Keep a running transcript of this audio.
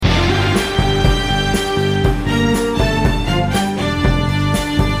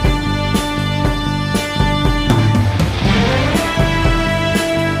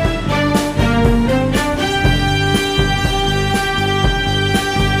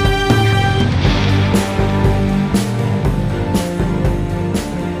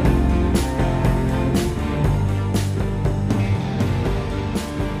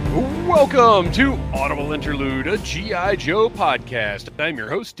Welcome to Audible Interlude, a G.I. Joe podcast. I'm your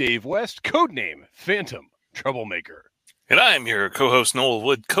host, Dave West, codename Phantom Troublemaker. And I'm your co-host, Noel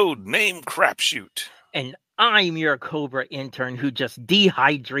Wood, codename Crapshoot. And I'm your Cobra intern who just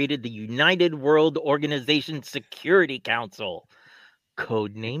dehydrated the United World Organization Security Council,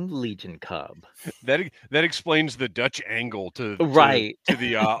 codename Legion Cub. That explains the Dutch angle to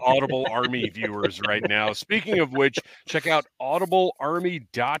the Audible Army viewers right now. Speaking of which, check out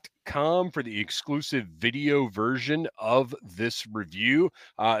audiblearmy.com for the exclusive video version of this review,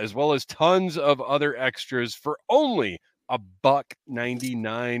 as well as tons of other extras for only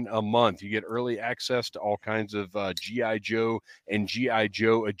 $1.99 a month. You get early access to all kinds of G.I. Joe and G.I.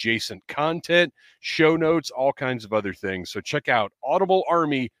 Joe adjacent content, show notes, all kinds of other things. So check out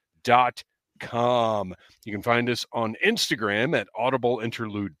audiblearmy.com. You can find us on Instagram at Audible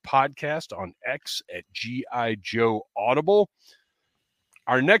Interlude Podcast, on X at G.I. Joe Audible.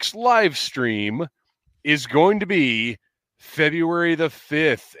 Our next live stream is going to be February the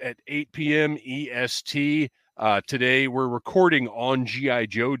 5th at 8 p.m. EST. Today we're recording on G.I.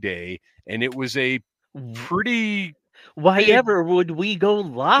 Joe Day, and it was a pretty... Why ever would we go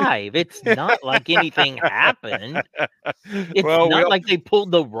live? It's not like anything happened. It's not like they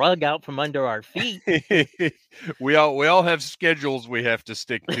pulled the rug out from under our feet. we all have schedules we have to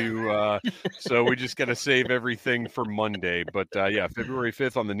stick to, so we just got to save everything for Monday. But February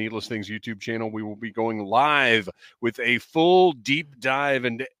 5th on the Needless Things YouTube channel, we will be going live with a full deep dive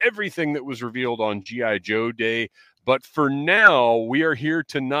into everything that was revealed on G.I. Joe Day. But for now, we are here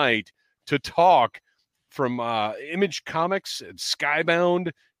tonight to talk from Image Comics and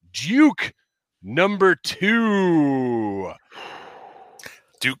Skybound, Duke number 2.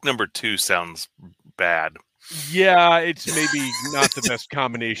 Duke number 2 sounds bad. Yeah, it's maybe not the best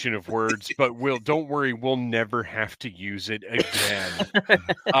combination of words, but don't worry, we'll never have to use it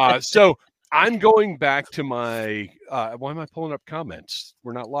again. So I'm going back to my, why am I pulling up comments?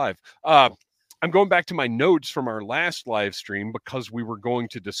 We're not live. I'm going back to my notes from our last live stream because we were going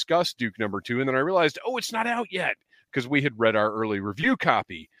to discuss Duke number 2. And then I realized, it's not out yet because we had read our early review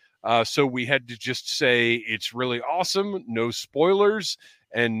copy. So we had to just say it's really awesome. No spoilers.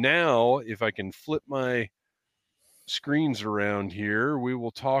 And now if I can flip my screens around here, we will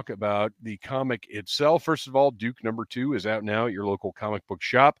talk about the comic itself. First of all, Duke number 2 is out now at your local comic book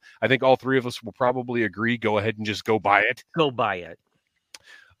shop. I think all three of us will probably agree. Go ahead and just go buy it. Go buy it.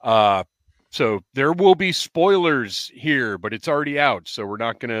 So there will be spoilers here, but it's already out, so we're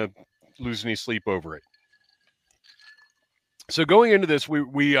not going to lose any sleep over it. So going into this, we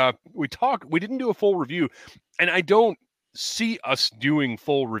didn't do a full review, and I don't see us doing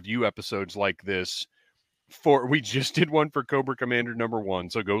full review episodes like this. We just did one for Cobra Commander number 1,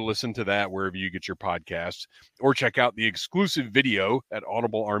 so go listen to that wherever you get your podcasts, or check out the exclusive video at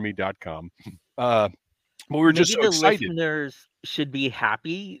audiblearmy.com. But we're just so excited. Listeners should be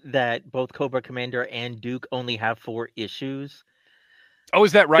happy that both Cobra Commander and Duke only have 4 issues. Oh,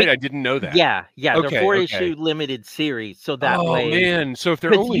 is that right? I didn't know that. Yeah. They're 4-issue limited series, so that way. Oh man! So if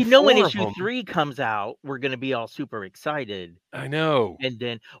they're only when issue 3 comes out, we're going to be all super excited. I know. And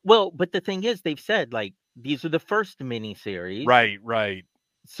then, but the thing is, they've said like these are the first miniseries, right.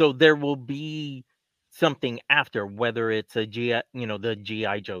 So there will be something after, whether it's a the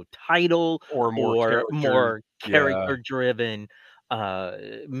G.I. Joe title or more character-driven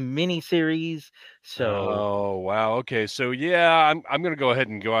miniseries. So wow, okay, so I'm going to go ahead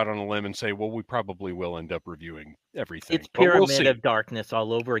and go out on a limb and say, well, we probably will end up reviewing everything. It's Pyramid of Darkness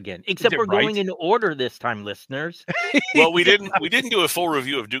all over again, except we're going in order this time, listeners. Well, we didn't do a full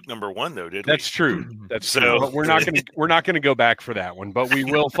review of Duke number 1 though, did we? That's true. But we're not going to go back for that one, but we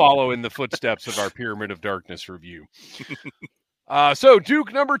will follow in the footsteps of our Pyramid of Darkness review. So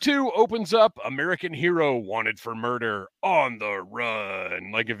Duke number 2 opens up American hero wanted for murder on the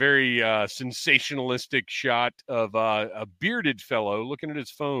run, like a very sensationalistic shot of a bearded fellow looking at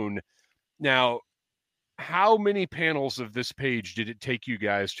his phone. Now, how many panels of this page did it take you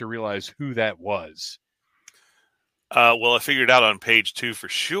guys to realize who that was? Well, I figured out on page 2 for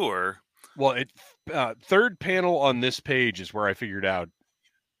sure. Well, third panel on this page is where I figured out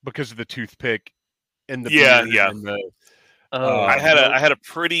because of the toothpick and the beard and the. I had a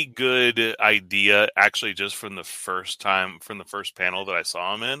pretty good idea actually just from the first panel that I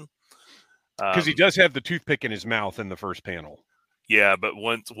saw him in, because he does have the toothpick in his mouth in the first panel. Yeah, but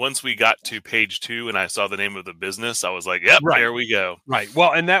once we got to page 2 and I saw the name of the business, I was like, "Yep, there we go." Right.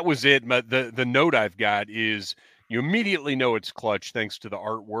 Well, and that was it. But the note I've got is you immediately know it's Clutch thanks to the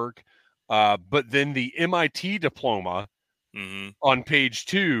artwork. But then the MIT diploma on page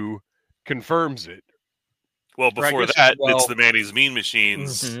 2 confirms it. Well, before that, it's the Manny's Mean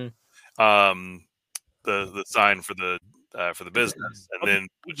Machines. the sign for the business, and then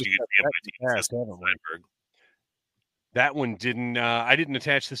when she gets the MIT assistant, Steinberg. That one didn't. I didn't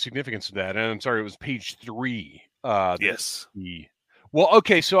attach the significance to that, and I'm sorry. It was page 3. Yes. Well,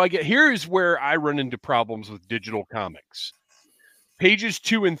 okay. So here's where I run into problems with digital comics. Pages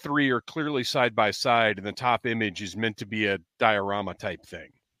 2 and 3 are clearly side by side, and the top image is meant to be a diorama type thing.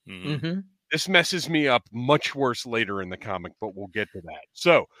 Mm-hmm. This messes me up much worse later in the comic, but we'll get to that.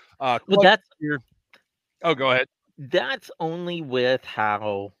 So, well, that's here. Oh, go ahead. That's only with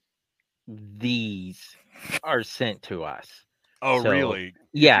how these are sent to us. Oh, so, really?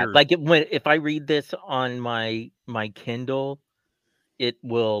 Yeah, like if I read this on my Kindle, it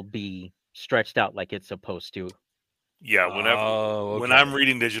will be stretched out like it's supposed to. Yeah, when I'm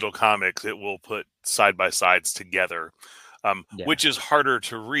reading digital comics, it will put side by sides together, which is harder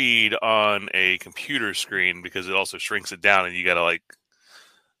to read on a computer screen because it also shrinks it down, and you got to like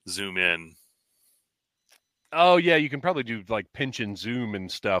zoom in. Oh yeah, you can probably do like pinch and zoom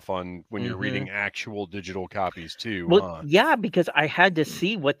and stuff on when you're reading actual digital copies too. Well, yeah, because I had to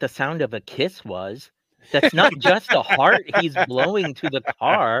see what the sound of a kiss was. That's not just a heart he's blowing to the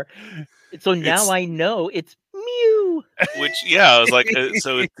car. So now I know it's mew. Which, yeah, I was like,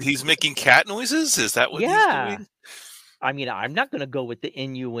 so he's making cat noises? Is that what he's doing? I mean, I'm not going to go with the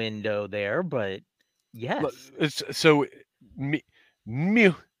innuendo there, but yes. So,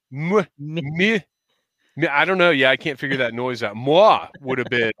 mew, I don't know. Yeah, I can't figure that noise out. Moi would have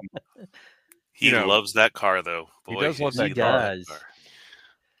been. He loves that car, though. Boy, he does love that car.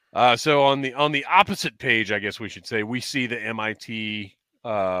 So on the opposite page, I guess we should say, we see the MIT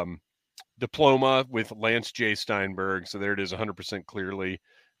diploma with Lance J. Steinberg. So there it is, 100% clearly.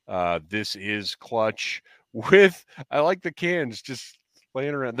 This is Clutch with, I like the cans just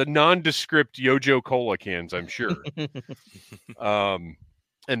laying around, the nondescript Yojo Cola cans, I'm sure. And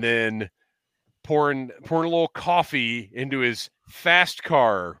then pouring a little coffee into his fast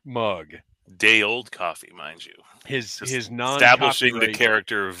car mug. Day old coffee, mind you. His non establishing the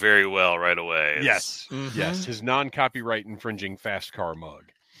character very well right away. Yes, yes. His non-copyright infringing fast car mug.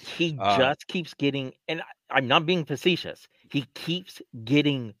 He just keeps getting, and I'm not being facetious, he keeps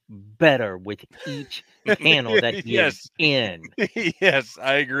getting better with each panel that he is in. Yes,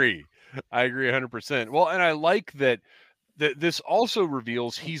 I agree. I agree 100%. Well, and I like that this also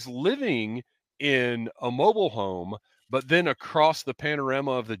reveals he's living in a mobile home, but then across the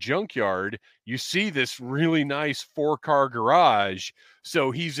panorama of the junkyard, you see this really nice 4-car garage.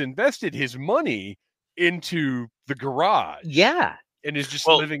 So he's invested his money into the garage. Yeah. And is just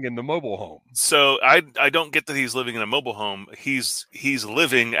living in the mobile home. So I don't get that he's living in a mobile home. He's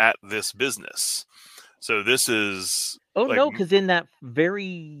living at this business. So this is no, because in that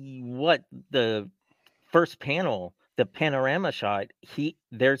the first panel, the panorama shot,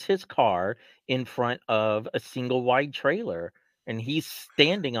 there's his car in front of a single wide trailer, and he's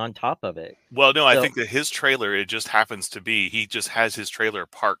standing on top of it. Well, no, I think that his trailer, it just happens to be, he just has his trailer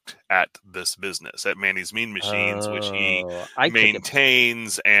parked at this business, at Manny's Mean Machines, which he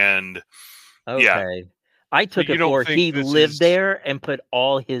maintains, and okay. I took it for he lived there and put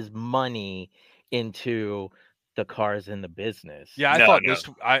all his money into the cars in the business. Yeah, I thought this.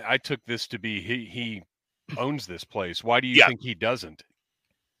 I took this to be he owns this place. Why do you think he doesn't?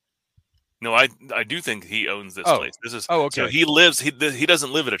 No, I do think he owns this place. This is okay. So he lives. He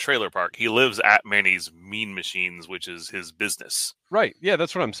doesn't live at a trailer park. He lives at Manny's Mean Machines, which is his business. Right. Yeah,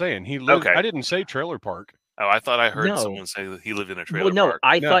 that's what I'm saying. He lived. Okay. I didn't say trailer park. Oh, I thought I heard someone say that he lived in a trailer park.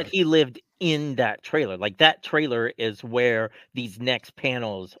 I thought he lived in that trailer. Like that trailer is where these next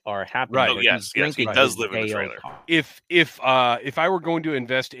panels are happening. Right. Oh, yes, he does live in a trailer. If I were going to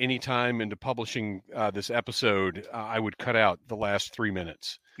invest any time into publishing this episode, I would cut out the last 3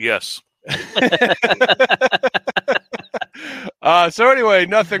 minutes. Yes. So anyway,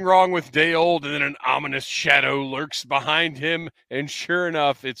 nothing wrong with day old, and then an ominous shadow lurks behind him, and sure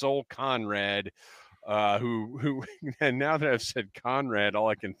enough, it's old Conrad. Who and now that I've said Conrad, all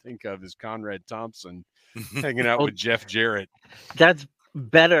I can think of is Conrad Thompson hanging out with Jeff Jarrett. That's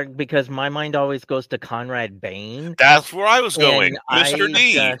better because my mind always goes to Conrad Bain. That's where I was going, Mr.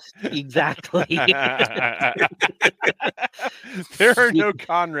 D. Exactly. There are no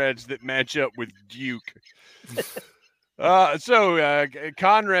Conrads that match up with Duke. So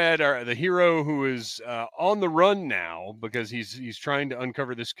Conrad, the hero who is on the run now because he's trying to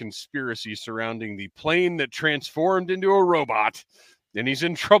uncover this conspiracy surrounding the plane that transformed into a robot, and he's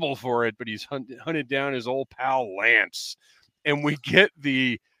in trouble for it, but he's hunted down his old pal Lance, and we get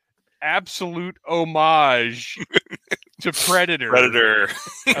the absolute homage to Predator. Predator.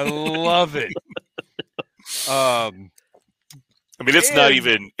 I love it. I mean,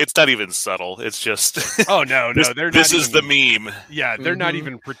 it's not even subtle. It's just oh no, this is the meme. Yeah, they're not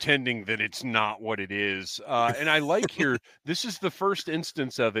even pretending that it's not what it is. And I like here, this is the first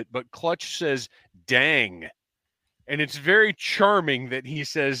instance of it, but Clutch says "dang," and it's very charming that he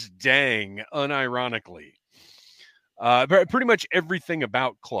says "dang" unironically. But pretty much everything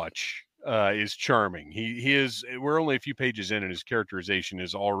about Clutch is charming. He is. We're only a few pages in, and his characterization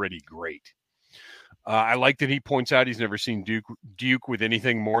is already great. I like that he points out he's never seen Duke with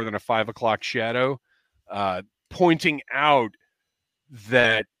anything more than a 5 o'clock shadow, pointing out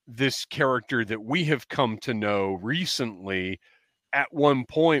that this character that we have come to know recently at one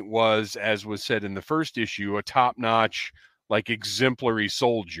point was, as was said in the first issue, a top-notch, like exemplary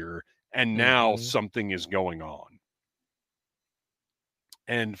soldier, and now something is going on.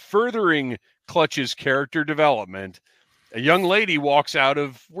 And furthering Clutch's character development, a young lady walks out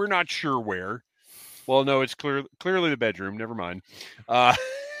of, we're not sure where. Well, no, it's clearly the bedroom. Never mind.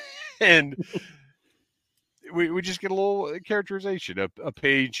 And we just get a little characterization, a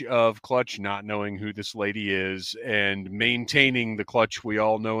page of Clutch not knowing who this lady is and maintaining the Clutch we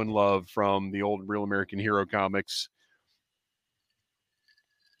all know and love from the old Real American Hero comics.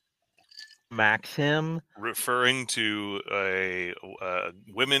 Maxim referring to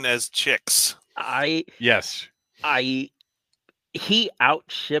women as chicks. He out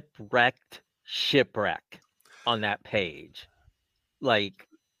shipwrecked Shipwreck on that page. Like,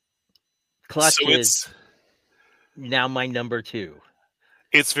 Clutch is now my number 2.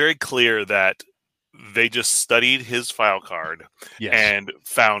 It's very clear that they just studied his file card and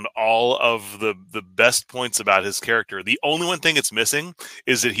found all of the best points about his character. The only one thing it's missing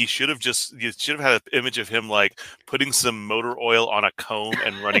is that you should have had an image of him like putting some motor oil on a comb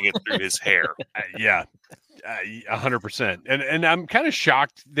and running it through his hair. 100%. And I'm kind of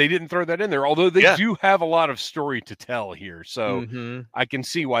shocked they didn't throw that in there, although they do have a lot of story to tell here. So I can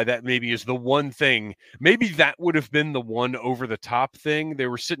see why that maybe is the one thing. Maybe that would have been the one over the top thing. They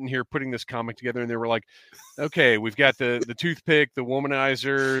were sitting here putting this comic together and they were like, okay, we've got the toothpick, the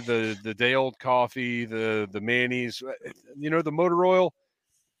womanizer, the day old coffee, the mayonnaise, the motor oil.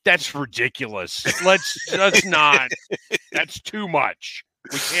 That's ridiculous. Let's not. That's too much.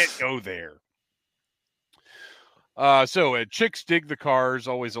 We can't go there. So chicks dig the cars,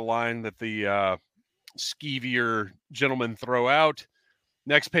 always a line that the skeevier gentlemen throw out.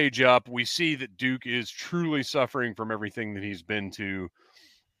 Next page up, we see that Duke is truly suffering from everything that he's been to.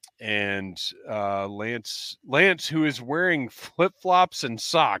 And Lance, who is wearing flip-flops and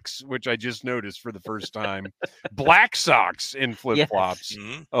socks, which I just noticed for the first time, black socks in flip-flops,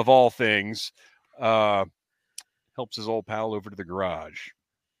 of all things, helps his old pal over to the garage.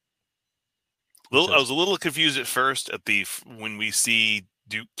 I was a little confused at first when we see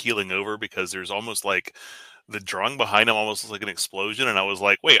Duke keeling over, because there's almost like the drawing behind him almost looks like an explosion, and I was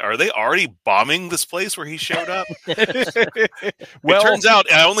like, wait, are they already bombing this place where he showed up? Well, it turns out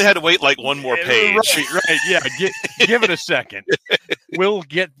I only had to wait like one more page. Right, yeah, give it a second. We'll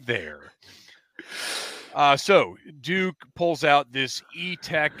get there. So Duke pulls out this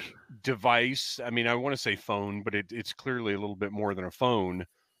E-Tech device. I mean, I want to say phone, but it's clearly a little bit more than a phone.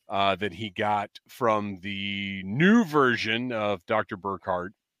 That he got from the new version of Dr.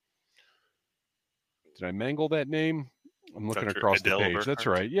 Burkhart. Did I mangle that name? I'm looking across the page. Burkhart. That's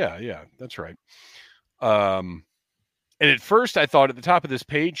right. Yeah, that's right. And at first I thought at the top of this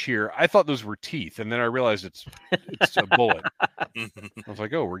page here, I thought those were teeth. And then I realized it's a bullet. I was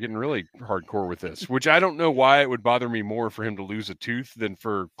like, oh, we're getting really hardcore with this, which I don't know why it would bother me more for him to lose a tooth than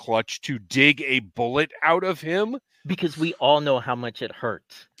for Clutch to dig a bullet out of him. Because we all know how much it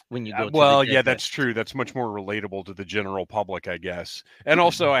hurts when you go to well, yeah, that's true. That's much more relatable to the general public, I guess. And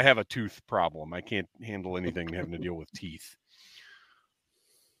also, I have a tooth problem. I can't handle anything having to deal with teeth.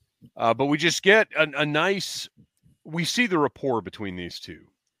 But we just get a nice... We see the rapport between these two.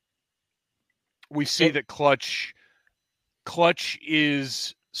 We see that Clutch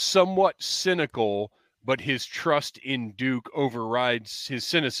is somewhat cynical, but his trust in Duke overrides his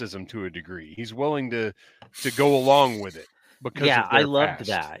cynicism to a degree. He's willing to go along with it. Because I loved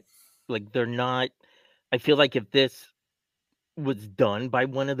that. Like, they're not... I feel like if this was done by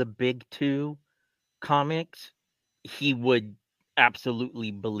one of the big 2 comics, he would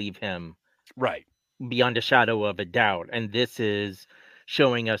absolutely believe him. Right. Beyond a shadow of a doubt. And this is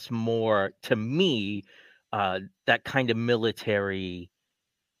showing us more, to me, that kind of military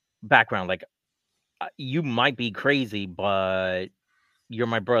background. Like, you might be crazy, but you're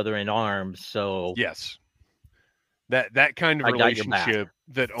my brother in arms, so... Yes. That kind of relationship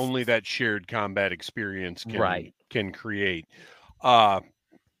that only that shared combat experience can create. And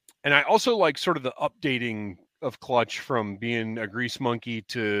I also like sort of the updating of Clutch from being a grease monkey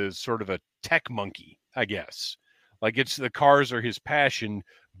to sort of a tech monkey, I guess. Like it's the cars are his passion,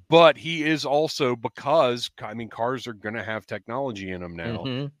 but he is also, because cars are going to have technology in them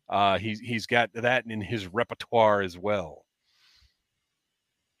now. Mm-hmm. He's got that in his repertoire as well.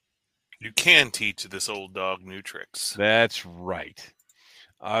 You can teach this old dog new tricks. That's right.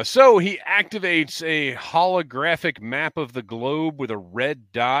 So he activates a holographic map of the globe with a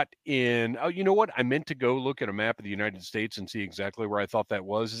red dot in. Oh, you know what? I meant to go look at a map of the United States and see exactly where I thought that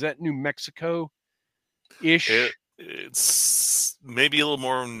was. Is that New Mexico-ish? It's maybe a little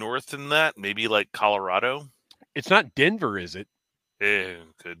more north than that. Maybe like Colorado. It's not Denver, is it? It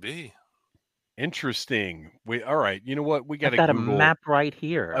could be. Interesting. All right. You know what? We got to Google. Google. I've got a map right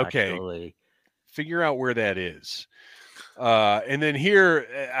here. Okay. Actually. Figure out where that is. And then here,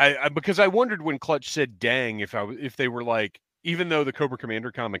 because I wondered when Clutch said "dang" if they were like, even though the Cobra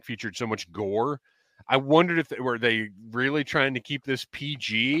Commander comic featured so much gore, I wondered if were they really trying to keep this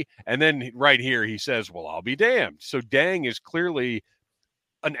PG. And then right here he says, "Well, I'll be damned." So "dang" is clearly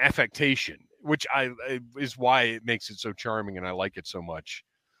an affectation, which is why it makes it so charming, and I like it so much.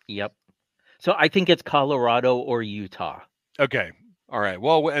 Yep. So I think it's Colorado or Utah. Okay. All right.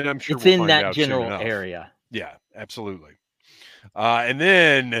 Well, and I'm sure it's we'll in find that out general soon enough. area. Yeah, absolutely. And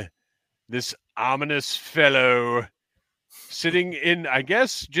then this ominous fellow sitting in, I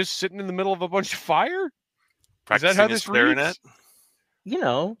guess, just sitting in the middle of a bunch of fire. Practicing is that how this reads? You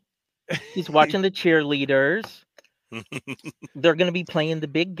know, he's watching the cheerleaders. They're going to be playing the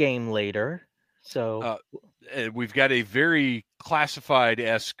big game later. So we've got a very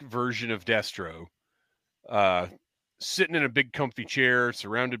classified-esque version of Destro, sitting in a big comfy chair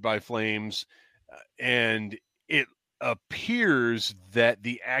surrounded by flames, and it appears that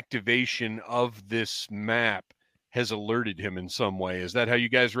the activation of this map has alerted him in some way. Is that how you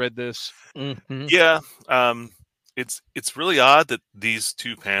guys read this? Mm-hmm. Yeah. It's really odd that these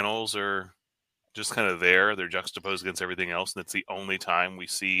two panels are just kind of there. They're juxtaposed against everything else, and it's the only time we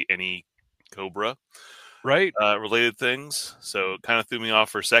see any Cobra related things. So it kind of threw me off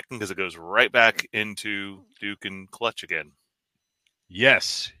for a second because it goes right back into Duke and Clutch again.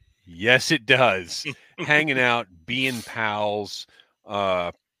 Yes, it does. Hanging out, being pals,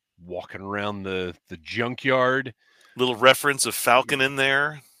 walking around the junkyard. Little reference of Falcon in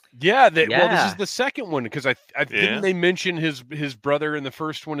there. Yeah, well, this is the second one because I didn't they mention his brother in the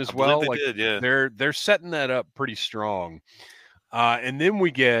first one as well? They did, yeah. They're setting that up pretty strong. And then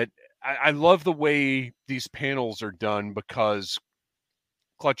we get. I love the way these panels are done because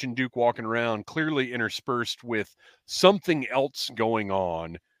Clutch and Duke walking around, clearly interspersed with something else going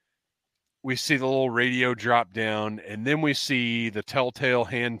on. We see the little radio drop down, and then we see the telltale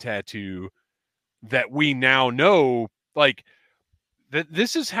hand tattoo that we now know, like, that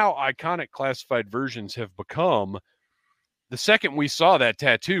this is how iconic classified versions have become. The second we saw that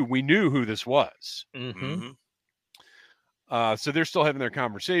tattoo, we knew who this was. Mm-hmm. So they're still having their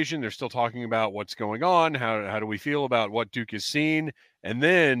conversation. They're still talking about what's going on. How do we feel about what Duke has seen? And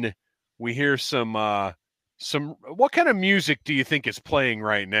then we hear some. What kind of music do you think is playing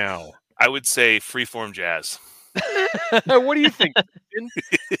right now? I would say freeform jazz. What do you think?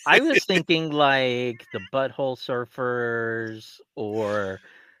 I was thinking like the Butthole Surfers or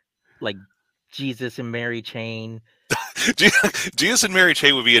like Jesus and Mary Chain. Jesus and Mary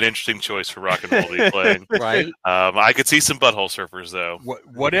Chain would be an interesting choice for rock and roll to be playing. Right? I could see some Butthole Surfers, though.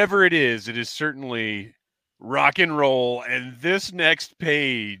 Whatever it is certainly rock and roll. And this next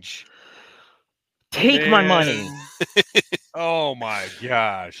page... Take my money. Oh, my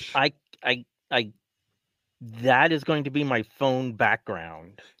gosh. That is going to be my phone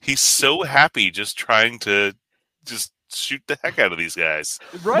background. He's so happy just trying to just shoot the heck out of these guys.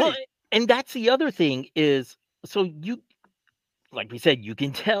 Right. Well, and that's the other thing is... So you, like we said, you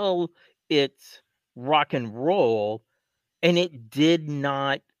can tell it's rock and roll, and it did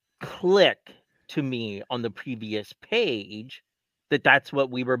not click to me on the previous page that that's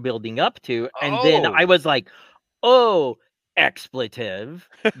what we were building up to. And then I was like, oh, expletive,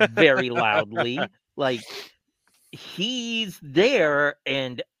 very loudly. Like, he's there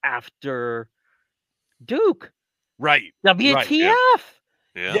and after Duke. Right. WTF. Right,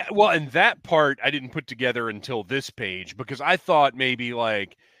 yeah, well, and that part I didn't put together until this page because I thought maybe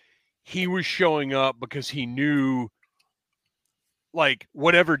like he was showing up because he knew like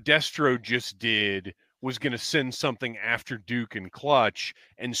whatever Destro just did was going to send something after Duke and Clutch,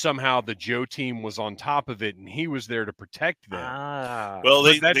 and somehow the Joe team was on top of it and he was there to protect them. Well,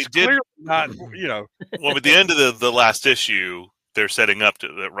 they did clearly not, Well, at the end of the last issue, they're setting up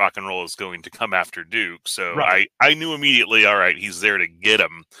that rock and roll is going to come after Duke. So I knew immediately, all right, he's there to get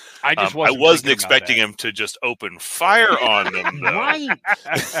him. I just wasn't expecting him to just open fire on them, though.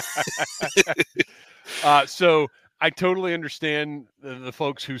 Right. So I totally understand the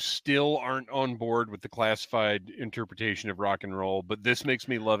folks who still aren't on board with the classified interpretation of rock and roll, but this makes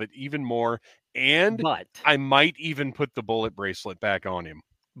me love it even more. And I might even put the bullet bracelet back on him.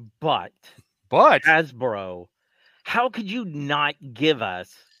 But Hasbro, how could you not give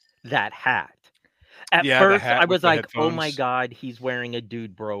us that hat? At first, I was like, oh my God, he's wearing a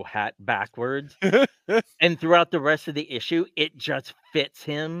Dude Bro hat backwards. And throughout the rest of the issue, it just fits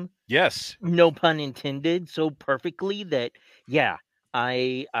him. Yes. No pun intended, so perfectly that, yeah,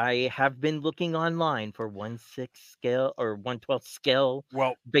 I have been looking online for 1/6 scale or 1/12 scale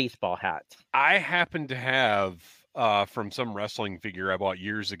baseball hats. I happen to have, from some wrestling figure I bought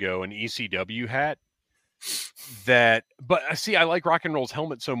years ago, an ECW hat. But see, I like Rock and Roll's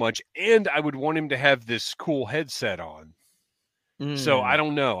helmet so much, and I would want him to have this cool headset on. So I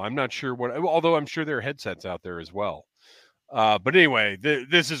don't know. I'm not sure although I'm sure there are headsets out there as well. But anyway,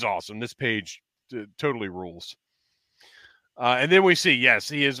 this is awesome. This page totally rules. And then we see, yes,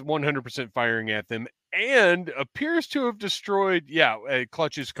 he is 100% firing at them and appears to have destroyed,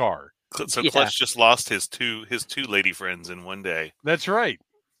 Clutch's car. So Clutch just lost his two lady friends in one day. That's right.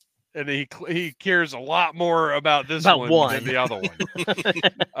 And he cares a lot more about this one than the other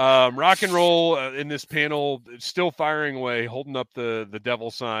one. Rock and Roll in this panel, still firing away, holding up the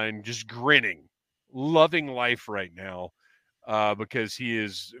devil sign, just grinning, loving life right now, because he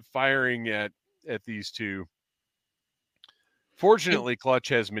is firing at these two. Fortunately, Clutch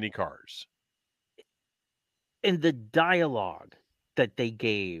has many cars. And the dialogue that they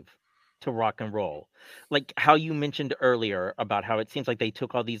gave to Rock and Roll, like how you mentioned earlier about how it seems like they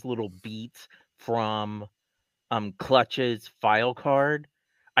took all these little beats from Clutch's file card.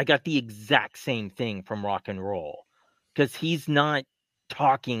 I got the exact same thing from Rock and Roll, because he's not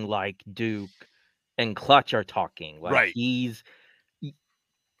talking like Duke and Clutch are talking. Like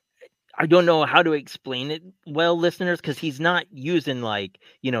I don't know how to explain it well, listeners, because he's not using like,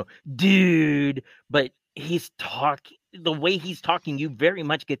 dude, but he's talking. The way he's talking, you very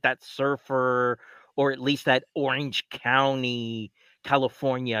much get that surfer, or at least that Orange County,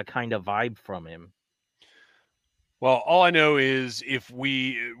 California kind of vibe from him. Well, all I know is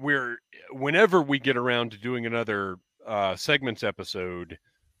whenever we get around to doing another segments episode,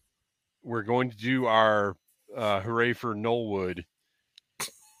 we're going to do our hooray for Knollwood.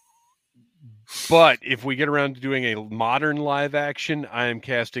 But if we get around to doing a modern live action, I am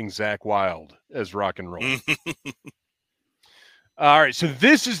casting Zakk Wylde as Rock and Roll. All right, so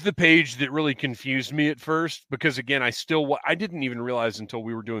this is the page that really confused me at first, because again, I didn't even realize until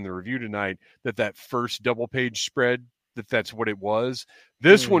we were doing the review tonight that first double page spread, that's what it was.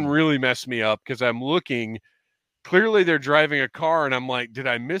 This one really messed me up, because I'm looking, clearly they're driving a car, and I'm like, did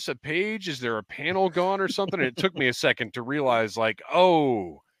I miss a page? Is there a panel gone or something? And it took me a second to realize, like,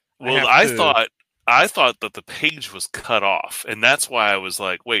 oh. Well, I thought that the page was cut off, and that's why I was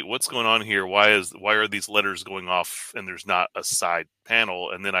like, wait, what's going on here? Why are these letters going off and there's not a side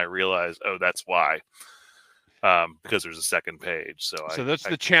panel? And then I realized, oh, that's why. Because there's a second page. So that's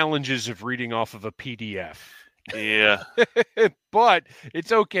the challenges of reading off of a PDF. Yeah. But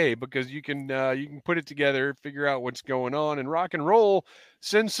it's okay, because you can put it together, figure out what's going on, and Rock and Roll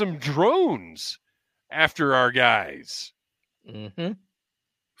sends some drones after our guys. Mm-hmm.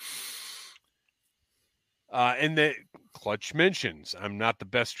 And the Clutch mentions, I'm not the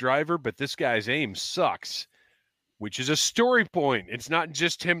best driver, but this guy's aim sucks, which is a story point. It's not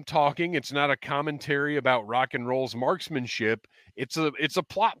just him talking. It's not a commentary about Rock and Roll's marksmanship. It's a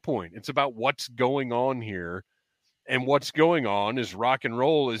plot point. It's about what's going on here. And what's going on is Rock and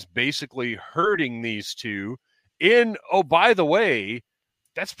Roll is basically hurting these two oh, by the way,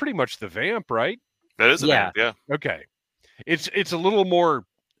 that's pretty much the vamp, right? That is a vamp, yeah. Okay. It's a little more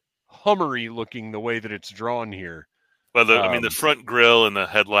Hummery looking the way that it's drawn here. Well, the front grille and the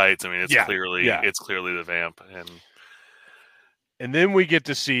headlights. I mean, it's clearly the vamp, and then we get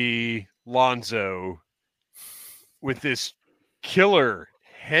to see Lonzo with this killer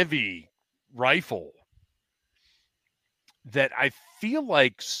heavy rifle that I feel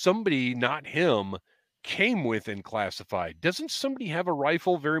like somebody, not him, came with in Classified. Doesn't somebody have a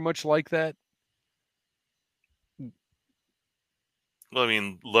rifle very much like that? Well, I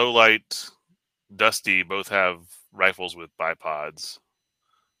mean, Lowlight, Dusty both have rifles with bipods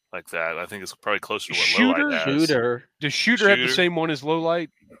like that. I think it's probably closer to what Lowlight has. Shooter. Does Shooter have the same one as Lowlight?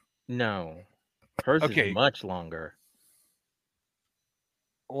 No. Hers is much longer.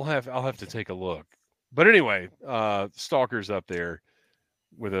 I'll have to take a look. But anyway, Stalker's up there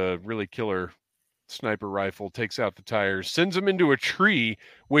with a really killer sniper rifle, takes out the tires, sends them into a tree,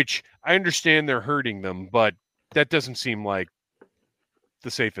 which I understand they're hurting them, but that doesn't seem like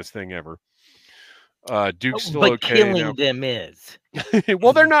the safest thing ever. Duke's still but okay killing now. them is.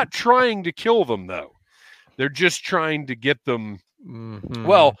 Well, they're not trying to kill them, though. They're just trying to get them. Mm-hmm.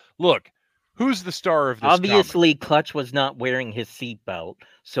 Well, look, who's the star of this Obviously, comic? Clutch was not wearing his seatbelt,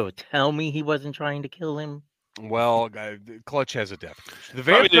 so tell me he wasn't trying to kill him. Well, Clutch has a definition. The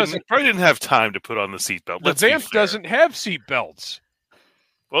probably Vamp didn't have time to put on the seatbelt. The Vamp doesn't have seatbelts.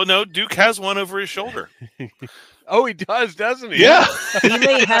 Well, no, Duke has one over his shoulder. Oh, he does, doesn't he? Yeah. He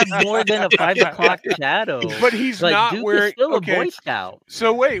may have more than a 5 o'clock shadow, but he's not Duke wearing. Is still okay. a Boy Scout.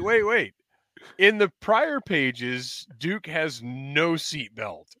 So wait. In the prior pages, Duke has no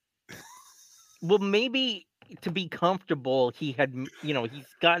seatbelt. Well, maybe to be comfortable, he had, he's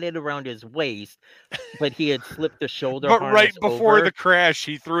got it around his waist, but he had slipped the shoulder But harness right before over. the crash,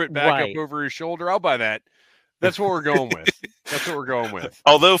 he threw it back Right. up over his shoulder. I'll buy that. That's what we're going with.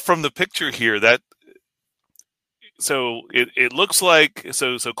 Although from the picture here, so it looks like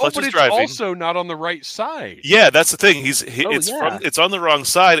so Clutch but is it's driving. Also not on the right side. Yeah, that's the thing. It's on the wrong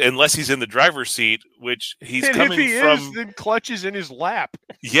side unless he's in the driver's seat, which he's and coming if he from. Is, then Clutch is in his lap.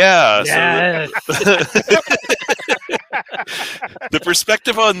 Yeah. Yes. So the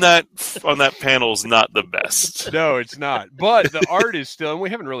perspective on that panel is not the best. No, it's not. But the art is still, and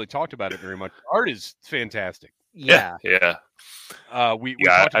we haven't really talked about it very much. The art is fantastic. Yeah. I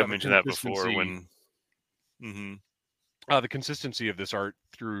mentioned that before when. Mm-hmm. The consistency of this art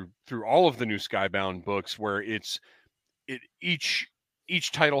through all of the new Skybound books, where each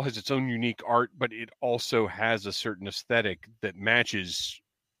title has its own unique art, but it also has a certain aesthetic that matches.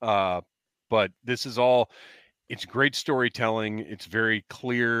 But this is it's great storytelling. It's very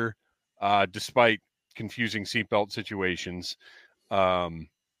clear, despite confusing seatbelt situations.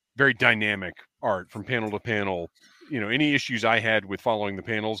 Very dynamic art from panel to panel. Any issues I had with following the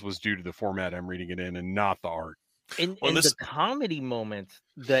panels was due to the format I'm reading it in and not the art. And the comedy moments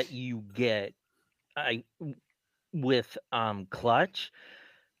that you get with Clutch,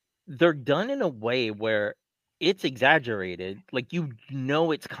 they're done in a way where it's exaggerated. Like,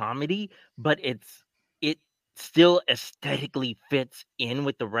 it's comedy, but it still aesthetically fits in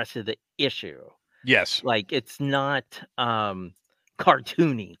with the rest of the issue. Yes. Like, it's not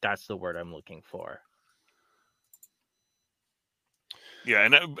cartoony. That's the word I'm looking for. Yeah,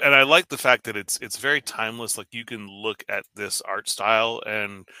 and I like the fact that it's very timeless. Like, you can look at this art style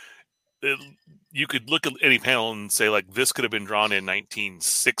and you could look at any panel and say, like, this could have been drawn in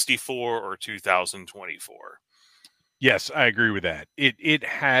 1964 or 2024. Yes, I agree with that. It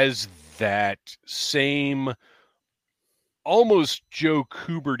has that same almost Joe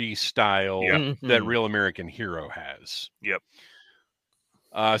Kuberty style that Real American Hero has. Yep.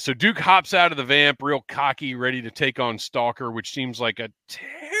 So Duke hops out of the Vamp, real cocky, ready to take on Stalker, which seems like a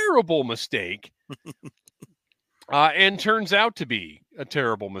terrible mistake. And turns out to be a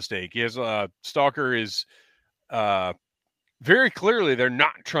terrible mistake. Stalker is very clearly, they're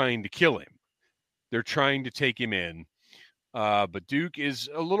not trying to kill him. They're trying to take him in. But Duke is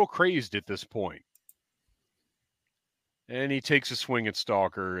a little crazed at this point. And he takes a swing at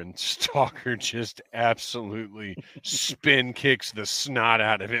Stalker, and Stalker just absolutely spin kicks the snot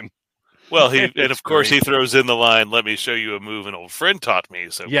out of him. Well, and of course he throws in the line, "Let me show you a move an old friend taught me."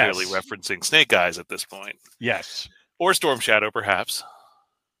 So clearly referencing Snake Eyes at this point. Yes. Or Storm Shadow, perhaps.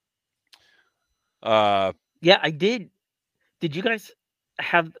 Yeah, I did. Did you guys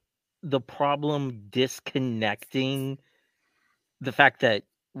have the problem disconnecting the fact that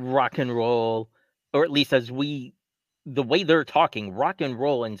rock and roll, or at least the way they're talking, rock and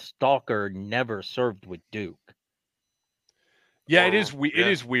roll and Stalker never served with Duke? Yeah, it is. It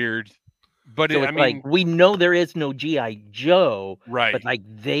is weird, but so we know there is no G.I. Joe, right? But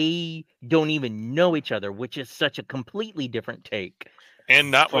they don't even know each other, which is such a completely different take.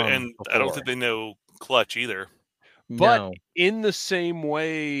 And I don't think they know Clutch either. But in the same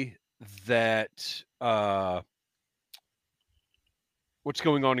way that what's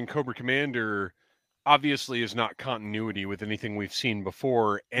going on in Cobra Commander obviously is not continuity with anything we've seen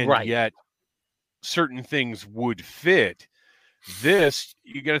before, and yet certain things would fit. This,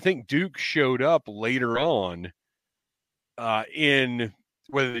 you got to think Duke showed up later on in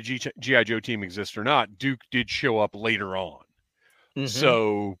whether the G.I. Joe team exists or not. Duke did show up later on. Mm-hmm.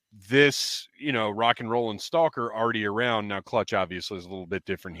 So this, rock and roll and Stalker already around. Now Clutch obviously is a little bit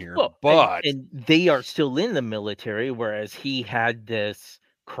different here, but and they are still in the military, whereas he had this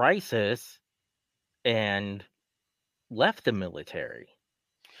crisis and left the military,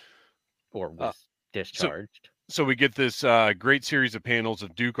 or was discharged. So we get this great series of panels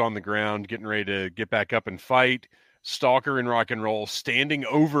of Duke on the ground, getting ready to get back up and fight. Stalker in Rock and Roll standing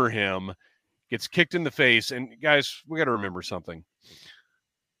over him, gets kicked in the face. And guys, we got to remember something.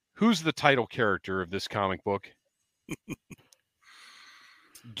 Who's the title character of this comic book?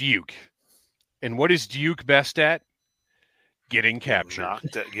 Duke. And what is Duke best at? Getting captured.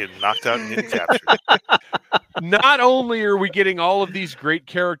 Getting knocked out and getting captured. Not only are we getting all of these great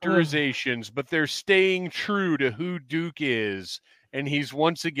characterizations, but they're staying true to who Duke is, and he's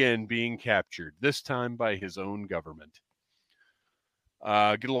once again being captured, this time by his own government. Get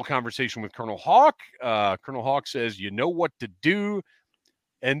a little conversation with Colonel Hawk. Colonel Hawk says, you know what to do,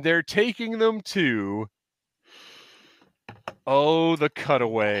 and they're taking them to... Oh, the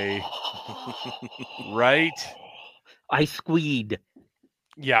cutaway. Right? I squeed.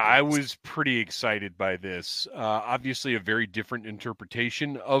 Yeah, I was pretty excited by this. Obviously, a very different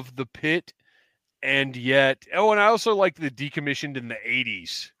interpretation of the Pit, and yet... Oh, and I also like the decommissioned in the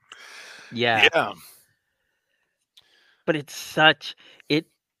 80s. Yeah. But it's such...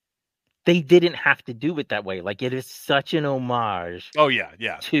 They didn't have to do it that way. Like, it is such an homage. Oh,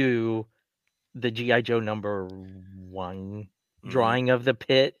 yeah. To the G.I. Joe #1 drawing of the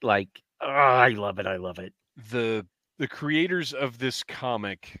Pit. Like, I love it. The creators of this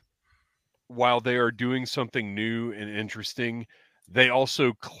comic, while they are doing something new and interesting, they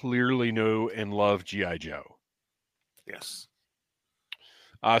also clearly know and love G.I. Joe. Yes.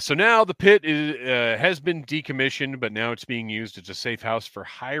 So now the Pit has been decommissioned, but now it's being used as a safe house for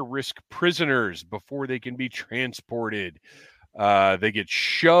high-risk prisoners before they can be transported. They get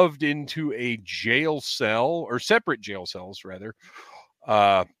shoved into a jail cell, or separate jail cells, rather.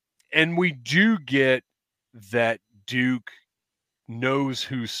 And we do get that Duke knows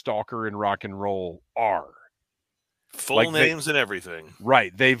who Stalker and Rock and Roll are. Full names and everything.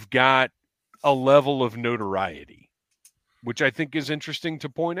 Right. They've got a level of notoriety, which I think is interesting to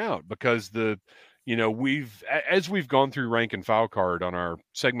point out, because as we've gone through Rank and File Card on our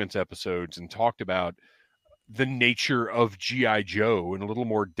segments episodes and talked about the nature of G.I. Joe in a little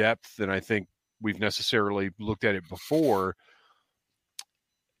more depth than I think we've necessarily looked at it before.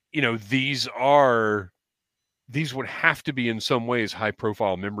 These would have to be in some ways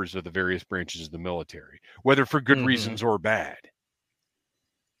high-profile members of the various branches of the military, whether for good reasons or bad.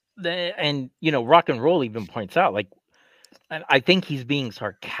 And, Rock and Roll even points out, like, I think he's being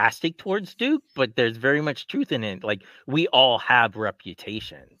sarcastic towards Duke, but there's very much truth in it. Like, we all have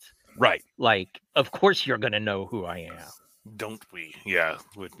reputations. Right. Like, of course you're going to know who I am. Don't we? Yeah.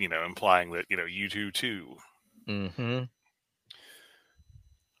 With, implying that, you two too. Mm-hmm.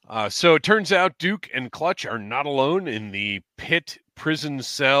 So it turns out Duke and Clutch are not alone in the Pit prison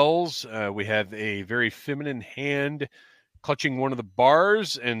cells. We have a very feminine hand clutching one of the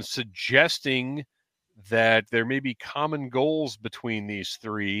bars and suggesting that there may be common goals between these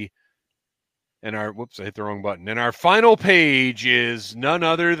three. And I hit the wrong button. And our final page is none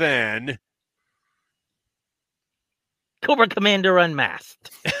other than Cobra Commander Unmasked.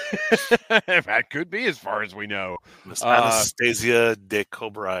 That could be, as far as we know. Miss Anastasia de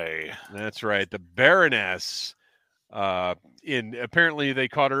Cobrae. That's right. The Baroness. Apparently they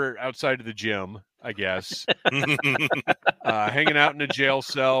caught her outside of the gym, I guess. Hanging out in a jail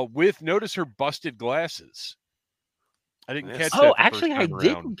cell with, notice her busted glasses. I didn't catch that. Oh, actually, I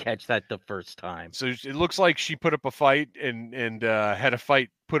didn't catch that the first time. So it looks like she put up a fight and had a fight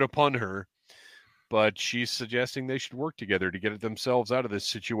put upon her. But she's suggesting they should work together to get themselves out of this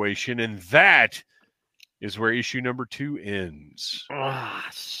situation. And that is where issue number 2 ends.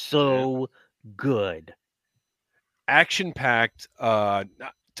 So good. Action-packed. To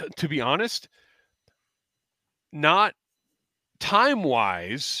be honest, not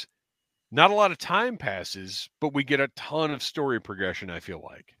time-wise, not a lot of time passes, but we get a ton of story progression, I feel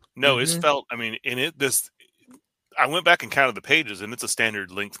like. No, it's felt, I went back and counted the pages, and it's a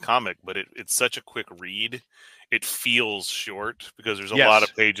standard length comic, but it's such a quick read. It feels short because there's a lot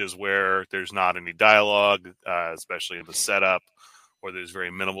of pages where there's not any dialogue, especially in the setup, or there's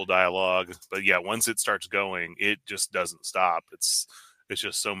very minimal dialogue. But yeah, once it starts going, it just doesn't stop. It's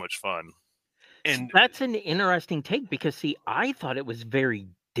just so much fun. And that's an interesting take because, see, I thought it was very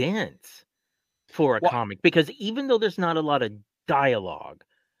dense for a comic because even though there's not a lot of dialogue,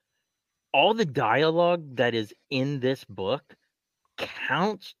 all the dialogue that is in this book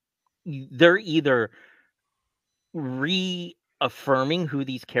counts. They're either reaffirming who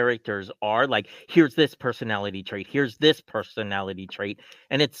these characters are, like, here's this personality trait, here's this personality trait,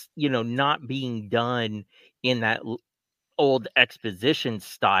 and it's, not being done in that old exposition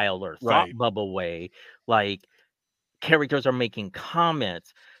style or thought bubble way. Like, characters are making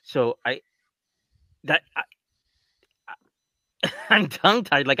comments. So that I'm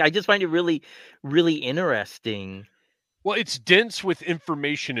tongue-tied. Like, I just find it really, really interesting. Well, it's dense with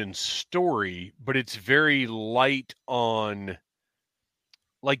information and story, but it's very light on,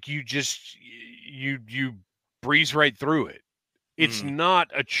 like, you breeze right through it. It's not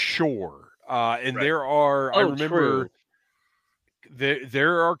a chore. And Right. there are, I remember, True.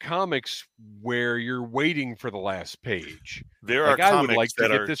 there are comics where you're waiting for the last page. There Like, are I would like comics to that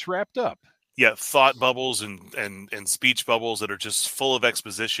get are this wrapped up. Yeah, thought bubbles and speech bubbles that are just full of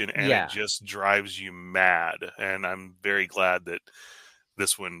exposition, and it just drives you mad. And I'm very glad that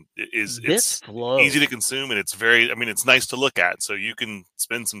this one is it's easy to consume, and it's very, I mean, it's nice to look at, so you can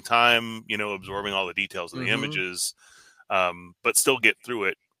spend some time, absorbing all the details of the images, but still get through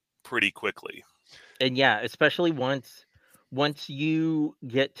it pretty quickly. And yeah, especially once you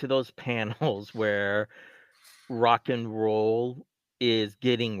get to those panels where rock and roll is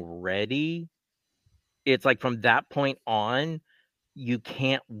getting ready, it's like from that point on, you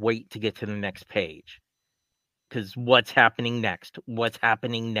can't wait to get to the next page. Because what's happening next? What's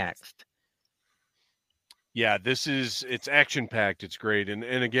happening next? Yeah, it's action-packed. It's great. And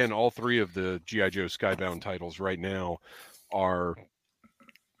again, all three of the G.I. Joe Skybound titles right now are,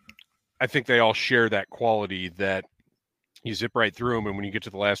 I think they all share that quality that you zip right through them, and when you get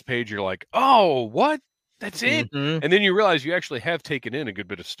to the last page, you're like, oh, what? That's it? And then you realize you actually have taken in a good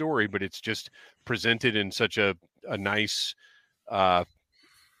bit of story, but it's just presented in such a nice,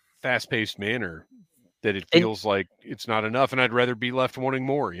 fast-paced manner that it feels like it's not enough, and I'd rather be left wanting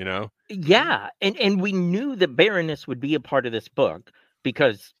more, Yeah, and we knew that Baroness would be a part of this book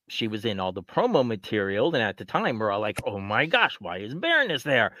because she was in all the promo material, and at the time, we're all like, oh my gosh, why is Baroness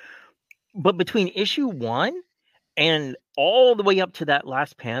there? But between issue 1 and all the way up to that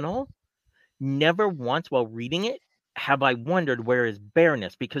last panel, never once while reading it have I wondered where is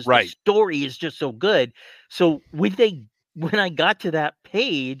Baroness, because the story is just so good. So when I got to that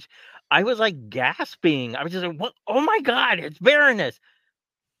page, I was like gasping. I was just like, "What? Oh my God, it's Baroness!"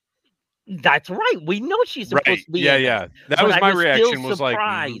 That's right. We know she's supposed to be. Yeah. That was my reaction. Was like,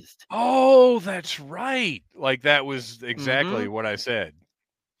 oh, that's right. Like, that was exactly what I said.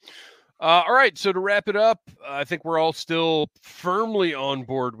 All right, so to wrap it up, I think we're all still firmly on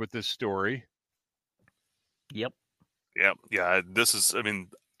board with this story. Yep. Yeah. This is, I mean,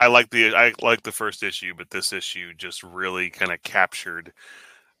 I like the first issue, but this issue just really kind of captured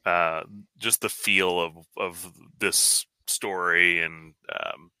just the feel of this story, and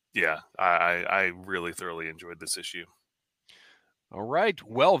I really thoroughly enjoyed this issue. All right.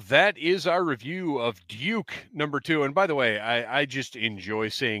 Well, that is our review of Duke #2. And by the way, I just enjoy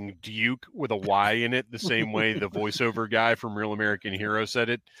saying Duke with a Y in it the same way the voiceover guy from Real American Hero said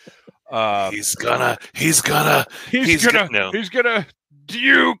it. He's gonna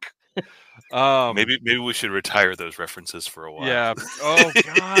Duke. Maybe we should retire those references for a while. Yeah. Oh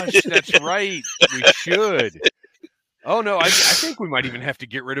gosh, that's right. We should. Oh no, I think we might even have to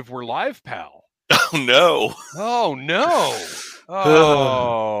get rid of We're Live, Pal. Oh no. Oh no.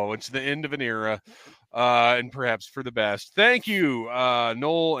 Oh, it's the end of an era, and perhaps for the best. Thank you,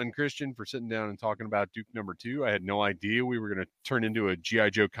 Noel and Christian, for sitting down and talking about Duke #2. I had no idea we were going to turn into a G.I.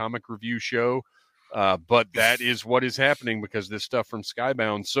 Joe comic review show, but that is what is happening because this stuff from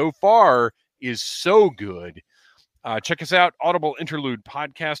Skybound so far is so good. Check us out, Audible Interlude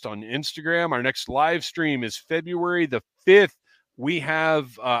Podcast on Instagram. Our next live stream is February the 5th. We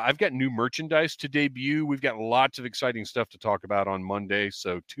have, I've got new merchandise to debut. We've got lots of exciting stuff to talk about on Monday,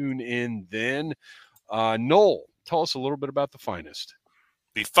 so tune in then. Noel, tell us a little bit about The Finest.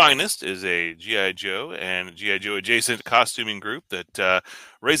 The Finest is a G.I. Joe and G.I. Joe adjacent costuming group that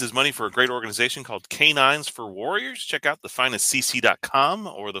raises money for a great organization called Canines for Warriors. Check out thefinestcc.com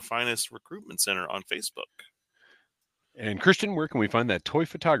or the Finest Recruitment Center on Facebook. And Christian, where can we find that toy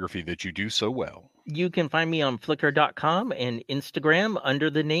photography that you do so well? You can find me on Flickr.com and Instagram under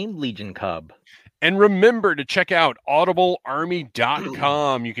the name Legion Cub. And remember to check out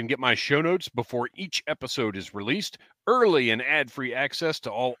audiblearmy.com. You can get my show notes before each episode is released, early and ad-free access to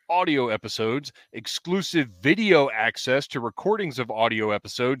all audio episodes, exclusive video access to recordings of audio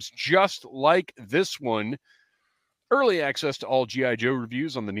episodes just like this one, early access to all G.I. Joe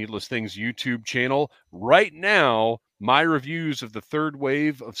reviews on the Needless Things YouTube channel. Right now, my reviews of the third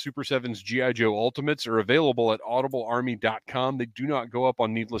wave of Super 7's G.I. Joe Ultimates are available at audiblearmy.com. They do not go up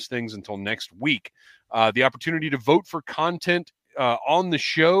on Needless Things until next week. The opportunity to vote for content on the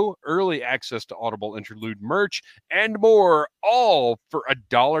show, early access to Audible Interlude merch, and more, all for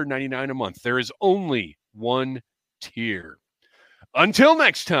 $1.99 a month. There is only one tier. Until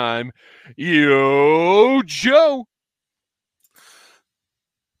next time, yo, Joe.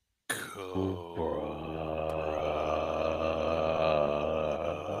 Cobra.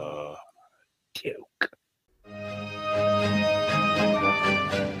 joke.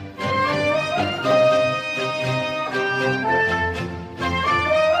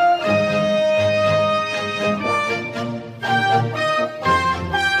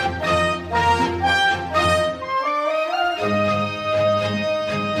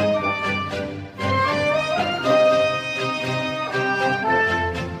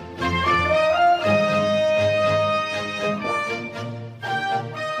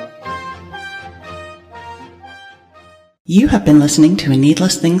 You have been listening to a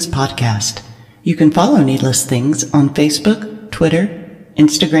Needless Things podcast. You can follow Needless Things on Facebook, Twitter,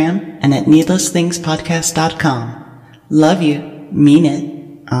 Instagram, and at needlessthingspodcast.com. Love you. Mean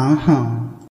it. Uh-huh.